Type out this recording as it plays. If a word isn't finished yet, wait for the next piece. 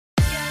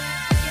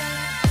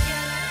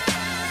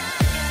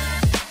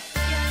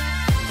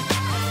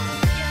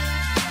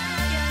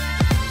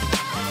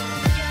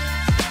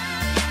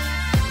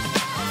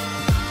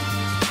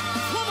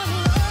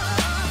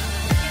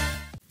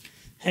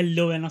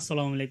Hello and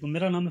assalamu alaikum.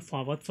 मेरा नाम है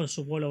फावद. First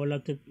of all, I would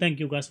like to thank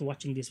you guys for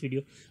watching this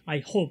video. I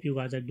hope you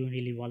guys are doing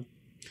really well.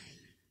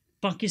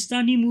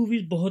 Pakistani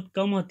movies बहुत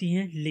कम आती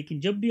हैं, लेकिन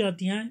जब भी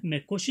आती हैं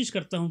मैं कोशिश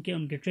करता हूं कि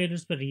उनके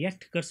ट्रेलर्स पर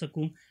रिएक्ट कर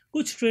सकूं.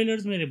 कुछ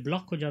ट्रेलर्स मेरे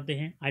ब्लॉक हो जाते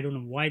हैं, I don't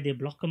know why they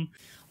block them,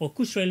 और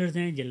कुछ ट्रेलर्स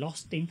हैं जो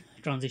लॉस्ट इन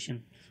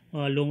ट्रांजिशन,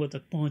 लोगों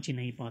तक पहुंच ही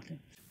नहीं पाते.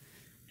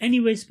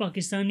 Anyways,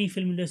 Pakistani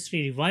film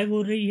industry revive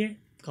हो रही है.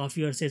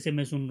 काफ़ी अरसे से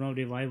मैं सुन रहा हूँ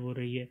रिवाइव हो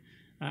रही है.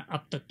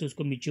 अब तक तो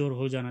उसको मैच्योर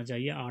हो जाना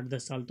चाहिए.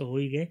 8-10 साल तो हो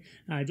ही गए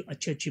जो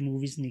अच्छी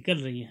मूवीज़ निकल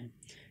रही हैं.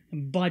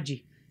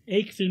 बाजी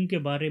एक फ़िल्म के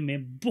बारे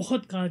में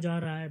बहुत कहा जा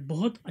रहा है,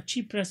 बहुत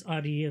अच्छी प्रेस आ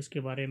रही है उसके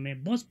बारे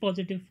में, बहुत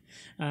पॉजिटिव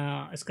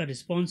इसका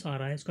रिस्पांस आ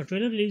रहा है. इसका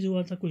ट्रेलर रिलीज़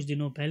हुआ था कुछ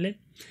दिनों पहले.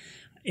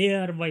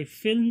 ARY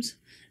फिल्म्स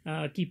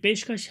की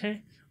पेशकश है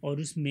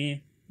और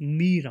उसमें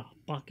मीरा,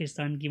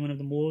 पाकिस्तान की one of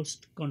the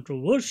most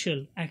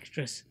controversial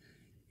actress,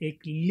 एक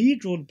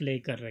लीड रोल प्ले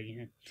कर रही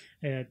हैं.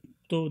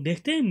 तो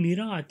देखते हैं.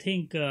 Meera I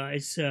think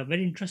it's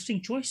very interesting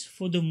choice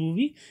for the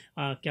movie.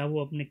 क्या वो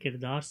अपने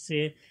किरदार से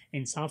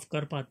इंसाफ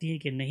कर पाती है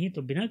कि नहीं?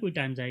 तो बिना कोई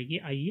टाइम जाएगी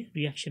आइए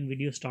रिएक्शन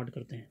वीडियो स्टार्ट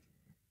करते हैं.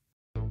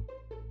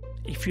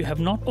 If you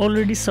have not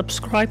already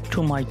subscribed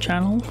to my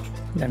channel,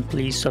 then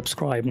please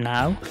subscribe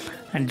now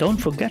and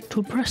don't forget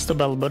to press the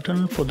bell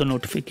button for the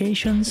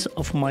notifications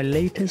of my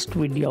latest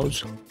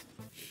videos.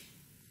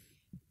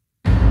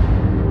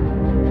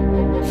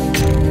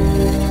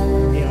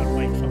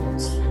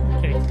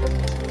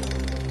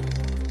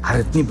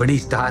 इतनी बड़ी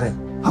star है,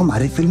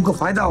 हमारी film को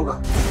फायदा होगा.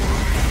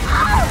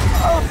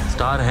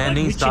 Star है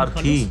नहीं, star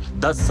थी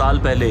 10 साल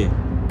पहले.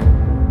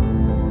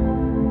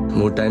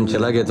 वो टाइम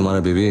चला गया तुम्हारा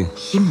बीबी.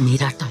 ये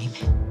मेरा टाइम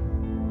है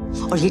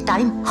और ये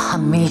टाइम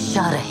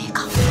हमेशा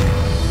रहेगा.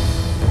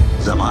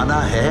 जमाना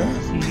है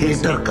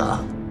थिएटर का,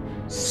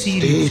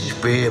 स्टेज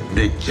पे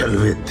अपने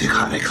जलवे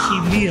दिखाने का.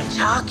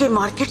 जाके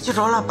मार्केट च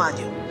रौला पा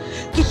दियो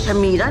कि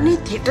शमीरा ने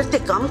थिएटर ते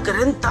काम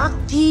करन ता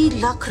 3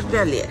 लाख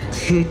रुपया लिया.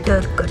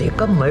 थिएटर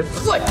करेगा मर्द.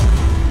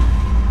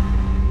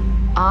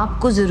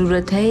 आपको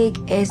जरूरत है एक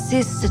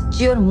ऐसे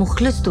सच्चे और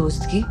मुखलिस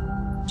दोस्त की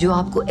जो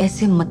आपको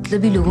ऐसे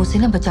मतलबी लोगों से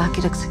ना बचा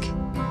के रख सके.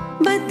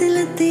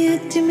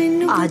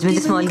 आज मैं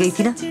जिस मॉल गई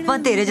थी ना,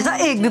 वहाँ तेरे जैसा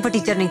एक भी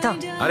टीचर नहीं था.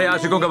 अरे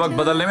आशिकों का वक्त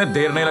बदलने में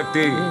देर नहीं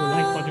लगती.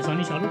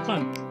 पाकिस्तानी शाहरुख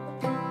खान.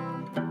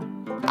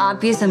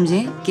 आप ये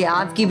समझें कि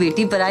आपकी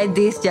बेटी पराए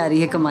देश जा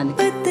रही है कमाने.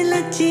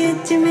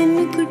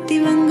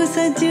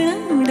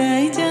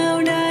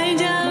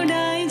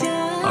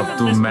 अब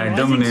तू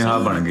मैडम नेहा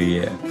बन गई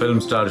है, फिल्म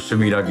स्टार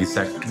शमीरा की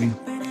सेक्रेटरी.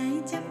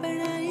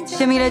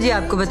 शमीरा जी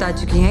आपको बता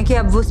चुकी हैं कि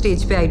अब वो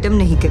स्टेज पे आइटम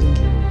नहीं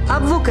करेंगी.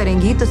 अब वो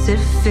करेंगी तो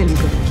सिर्फ फिल्म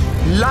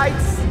करेंगी.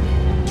 Lights,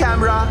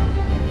 camera,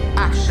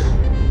 action.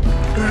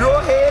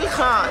 Rohel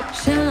Khan.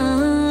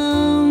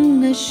 शाम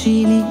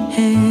नशीली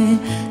है,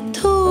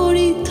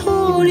 थोड़ी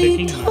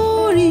थोड़ी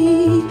थोड़ी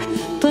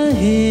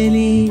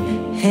पहेली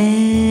है.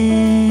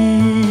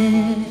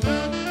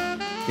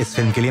 इस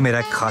फिल्म के लिए मेरा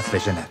एक खास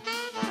विजन है.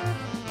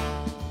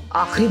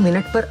 आखिरी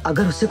मिनट पर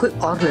अगर उसे कोई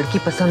और लड़की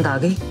पसंद आ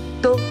गई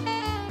तो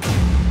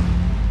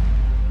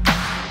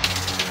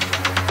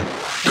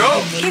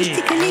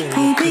खिलती को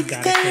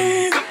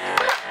देखकर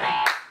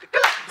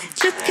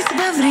चुपके से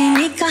बावरी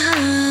ने कहा.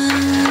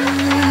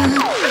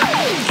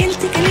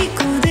 खिलती कली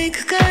को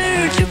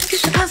देखकर चुपके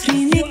से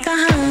बावरी ने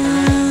कहा.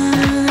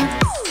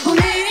 ओ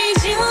मेरी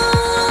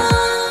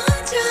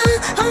जान जा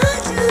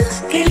आजा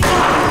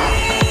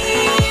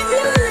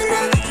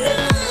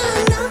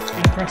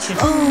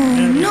Oh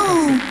no,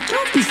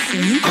 don't be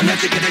silly. Don't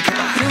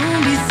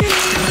be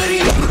silly.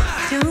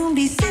 Don't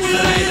be silly.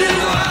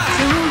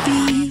 Don't be.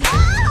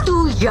 तू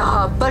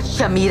यहाँ पर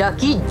शमीरा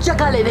की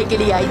जगह लेने के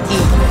लिए आई थी.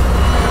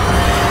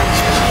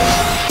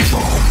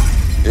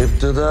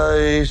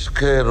 इब्तिदाई इश्क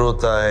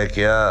रोता है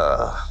क्या,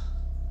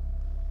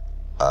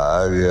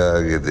 आगे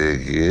आगे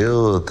देखिए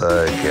होता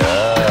है क्या.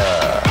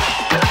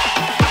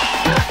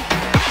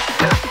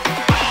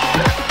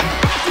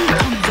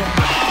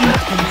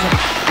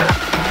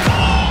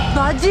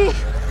 बाजी,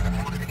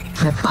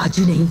 मैं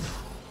बाजी नहीं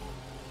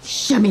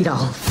शमीरा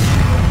हूँ.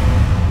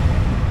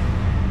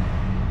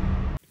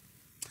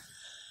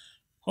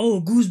 Oh,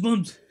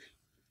 goosebumps.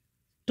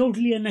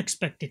 Totally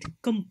unexpected,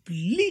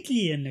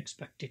 completely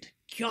unexpected.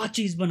 क्या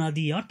चीज़ बना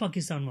दी यार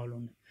पाकिस्तान वालों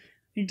ने.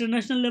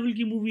 इंटरनेशनल लेवल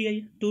की मूवी है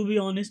ये, टू बी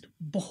ऑनेस्ट.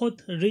 बहुत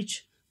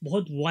रिच,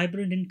 बहुत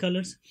vibrant in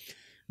colours.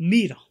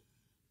 Meera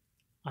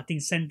I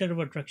think centre of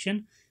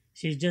attraction.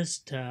 She is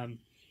just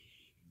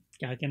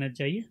क्या कहना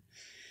चाहिए,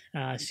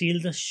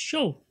 सील द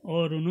शो.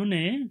 और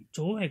उन्होंने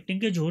जो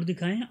एक्टिंग के जोर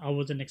दिखाए हैं आई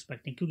वॉज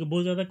एक्सपेक्टिंग, क्योंकि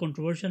बहुत ज़्यादा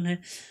कंट्रोवर्शियल है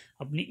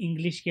अपनी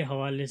इंग्लिश के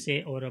हवाले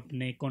से और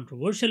अपने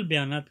कंट्रोवर्शियल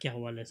बयानात के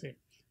हवाले से.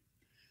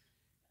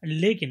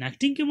 लेकिन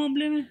एक्टिंग के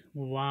मामले में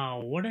वाह,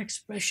 व्हाट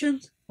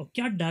एक्सप्रेशंस और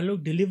क्या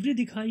डायलॉग डिलीवरी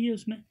दिखाई है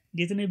उसमें.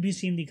 जितने भी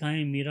सीन दिखाए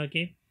हैं मीरा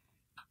के,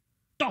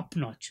 टॉप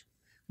नॉच.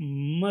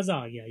 मज़ा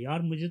आ गया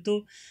यार. मुझे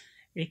तो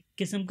एक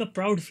किस्म का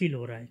प्राउड फील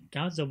हो रहा है.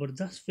 क्या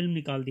ज़बरदस्त फिल्म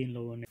निकाल दी इन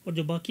लोगों ने. और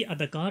जो बाकी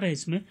अदाकार है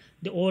इसमें,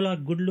 they all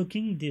are good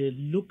looking, they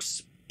look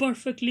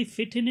perfectly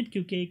fit in it,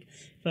 क्योंकि एक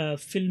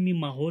फिल्मी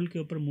माहौल के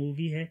ऊपर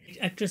मूवी है।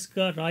 एक्ट्रेस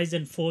का राइज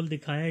एंड फॉल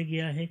दिखाया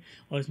गया है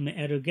और इसमें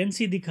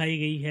एरोगेंसी दिखाई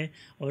गई है,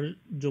 और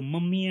जो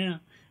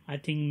मम्मियाँ आई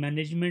थिंक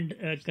मैनेजमेंट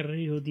कर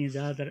रही होती हैं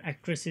ज़्यादातर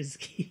एक्ट्रेसेस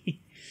की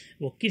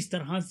वो किस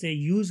तरह से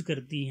यूज़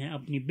करती हैं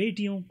अपनी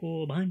बेटियों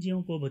को,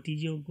 भांजियों को,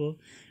 भतीजियों को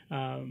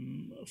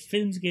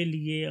फिल्म्स के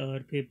लिए,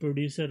 और फिर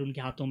प्रोड्यूसर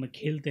उनके हाथों में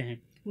खेलते हैं।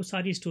 वो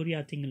सारी स्टोरी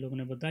आई थिंक इन लोगों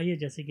ने बताई है।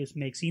 जैसे कि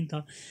उसमें एक सीन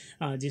था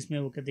जिसमें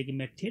वो कहते हैं कि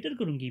मैं थिएटर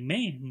करूँगी,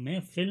 मैं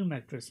फिल्म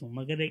एक्ट्रेस हूँ,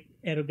 मगर एक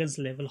एरोगेंस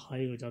लेवल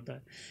हाई हो जाता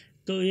है।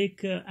 तो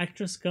एक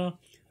एक्ट्रेस का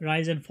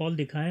राइज एंड फॉल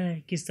दिखाया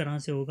है किस तरह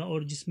से होगा,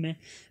 और जिसमें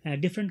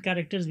डिफरेंट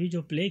कैरेक्टर्स भी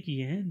जो प्ले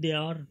किए हैं they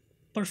are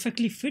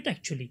perfectly fit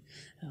actually.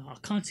 I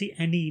can't see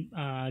any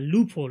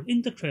loophole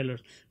in the trailer.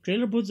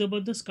 Trailer बहुत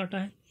ज़बरदस्त काटा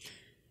है।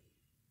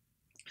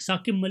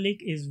 Saqib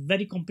Malik is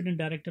very competent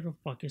director of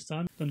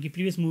Pakistan. तो उनकी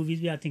प्रीवियस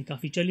मूवीज़ भी आई थिंक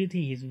काफ़ी चली थी।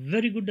 He is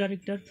very good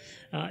director.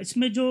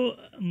 इसमें जो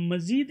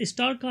मज़ीद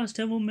स्टार कास्ट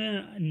है वो मैं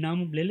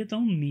नाम ले लेता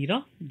हूँ।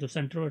 मीरा जो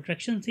सेंटर ऑफ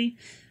अट्रैक्शन थी,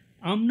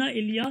 आमना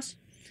इलियास,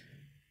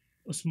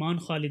 उस्मान,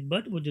 खालिद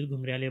बट वो जो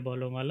घुंघराले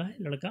बालों वाला है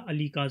लड़का,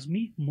 अली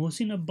काज़मी,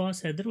 मोहसिन,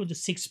 अब्बास, हैदर वो जो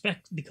सिक्स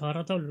पैक दिखा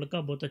रहा था वो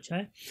लड़का बहुत अच्छा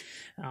है।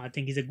 I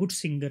think is a good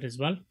singer as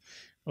well.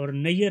 और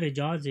नैयर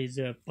एजाज इज़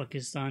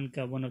पाकिस्तान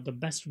का one of the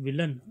best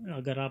villain.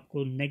 अगर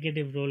आपको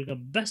नेगेटिव रोल का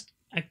बेस्ट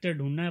एक्टर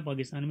ढूंढना है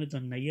पाकिस्तान में तो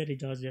नैयर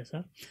एजाज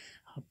जैसा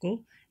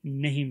आपको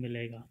नहीं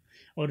मिलेगा।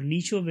 और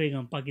निशो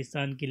बेगम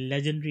पाकिस्तान की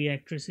लेजेंडरी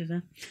एक्ट्रेसेस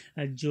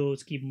हैं जो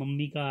उसकी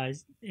मम्मी का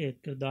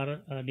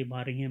किरदार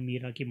निभा रही हैं,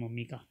 मीरा की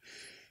मम्मी का।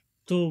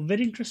 तो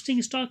very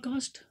interesting star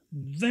cast,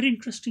 very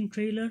interesting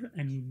trailer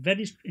and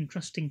very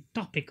interesting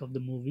topic of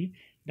the movie.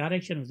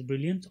 Direction was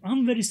brilliant. I'm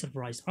very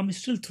surprised. I'm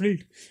still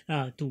thrilled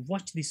to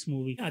watch this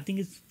movie. I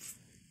think it's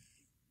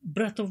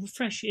breath of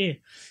fresh air.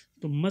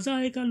 तो मज़ा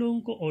आएगा लोगों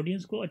को,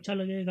 audience को अच्छा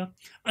लगेगा।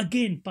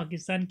 Again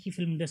Pakistan की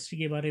film industry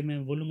के बारे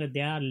में बोलूँगा, they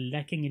are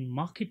lacking in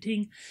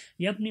marketing.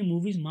 ये अपनी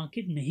मूवीज़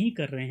मार्केट नहीं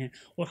कर रहे हैं,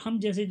 और हम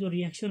जैसे जो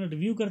रिएक्शन और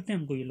रिव्यू करते हैं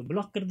हमको ये लोग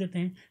ब्लॉक कर देते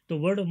हैं। तो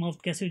वर्ड ऑफ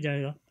माउथ कैसे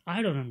जाएगा?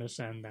 I don't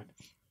understand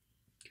that.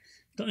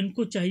 तो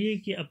इनको चाहिए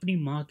कि अपनी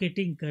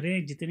मार्केटिंग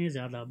करें जितने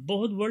ज़्यादा।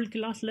 बहुत वर्ल्ड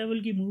क्लास लेवल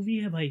की मूवी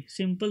है भाई,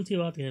 सिंपल सी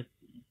बात है।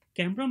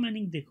 कैमरा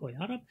मैनिंग देखो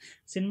यार आप,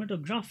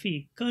 सिनेमेटोग्राफी,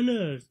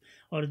 कलर्स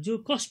और जो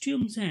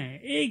कॉस्ट्यूम्स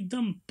हैं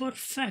एकदम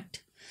परफेक्ट।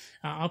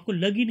 आपको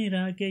लग ही नहीं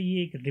रहा कि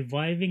ये एक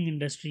रिवाइविंग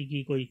इंडस्ट्री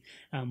की कोई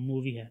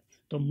मूवी है।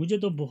 तो मुझे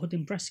तो बहुत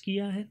इम्प्रेस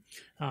किया है।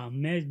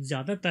 मैं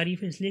ज़्यादा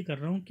तारीफ़ इसलिए कर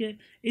रहा हूँ कि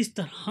इस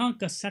तरह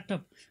का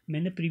सेटअप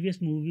मैंने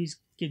प्रीवियस मूवीज़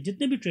के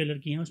जितने भी ट्रेलर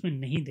किए हैं उसमें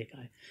नहीं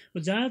देखा है।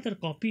 वो ज़्यादातर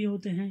कॉपी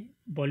होते हैं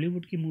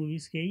बॉलीवुड की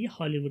मूवीज़ के या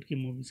हॉलीवुड की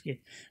मूवीज़ के,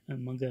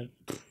 मगर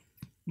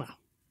वाह,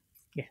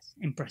 यस,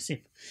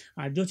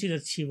 इम्प्रेसिव। जो चीज़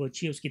अच्छी वो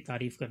अच्छी है, उसकी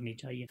तारीफ़ करनी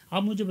चाहिए।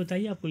 आप मुझे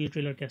बताइए आपको ये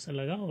ट्रेलर कैसा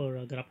लगा, और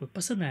अगर आपको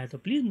पसंद आया तो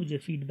प्लीज़ मुझे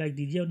फ़ीडबैक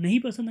दीजिए, और नहीं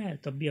पसंद आया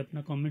तब भी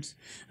अपना कमेंट्स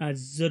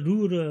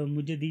ज़रूर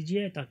मुझे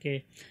दीजिए, ताकि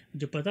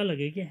मुझे पता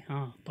लगे कि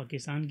हाँ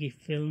पाकिस्तान की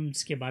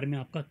फ़िल्म्स के बारे में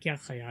आपका क्या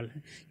ख़्याल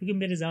है, क्योंकि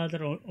मेरे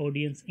ज़्यादातर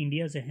ऑडियंस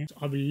इंडिया से हैं।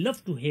 I will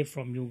love to here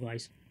from you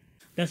guys.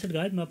 That's it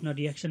guys. मैं अपना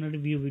रिएक्शन और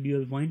रिव्यू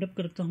वीडियो वाइंड अप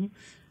करता हूँ।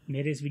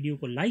 मेरे इस वीडियो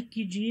को लाइक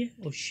कीजिए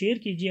और शेयर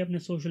कीजिए अपने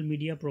सोशल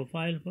मीडिया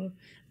प्रोफाइल पर,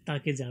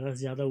 ताकि ज़्यादा से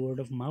ज़्यादा वर्ड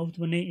ऑफ माउथ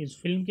बने इस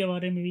फिल्म के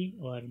बारे में भी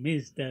और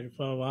मिस्टर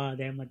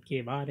फवाद अहमद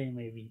के बारे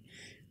में भी।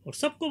 और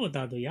सबको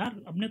बता दो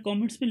यार, अपने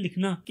कमेंट्स में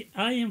लिखना कि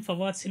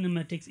IAmFawad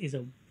cinematics is a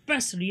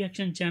best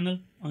reaction channel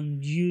on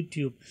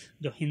YouTube,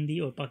 जो हिंदी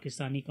और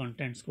पाकिस्तानी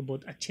कंटेंट्स को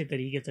बहुत अच्छे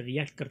तरीके से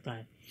रिएक्ट करता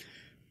है।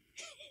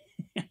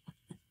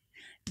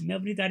 मैं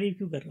अपनी तारीफ़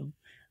क्यों कर रहा हूँ?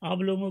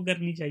 आप लोगों को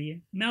करनी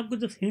चाहिए। मैं आपको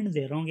तो हिंट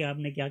दे रहा हूँ कि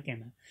आपने क्या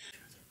कहना है।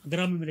 अगर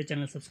आपने मेरे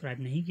चैनल सब्सक्राइब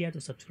नहीं किया तो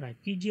सब्सक्राइब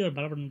कीजिए, और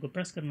बेल बटन को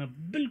प्रेस करना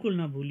बिल्कुल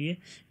ना भूलिए,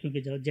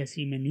 क्योंकि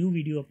जैसे ही मैं न्यू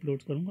वीडियो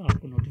अपलोड करूँगा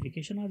आपको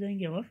नोटिफिकेशन आ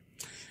जाएंगे, और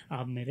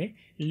आप मेरे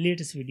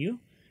latest video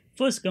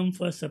first come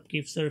first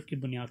serve की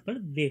बुनियाद पर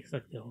देख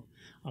सकते हो।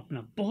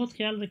 अपना बहुत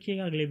ख्याल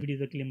रखिएगा। अगले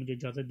वीडियो तक के लिए मुझे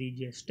इजाज़त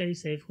दीजिए। स्टे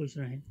सेफ, खुश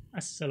रहें।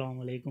 अस्सलाम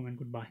वालेकुम एंड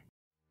गुड बाय।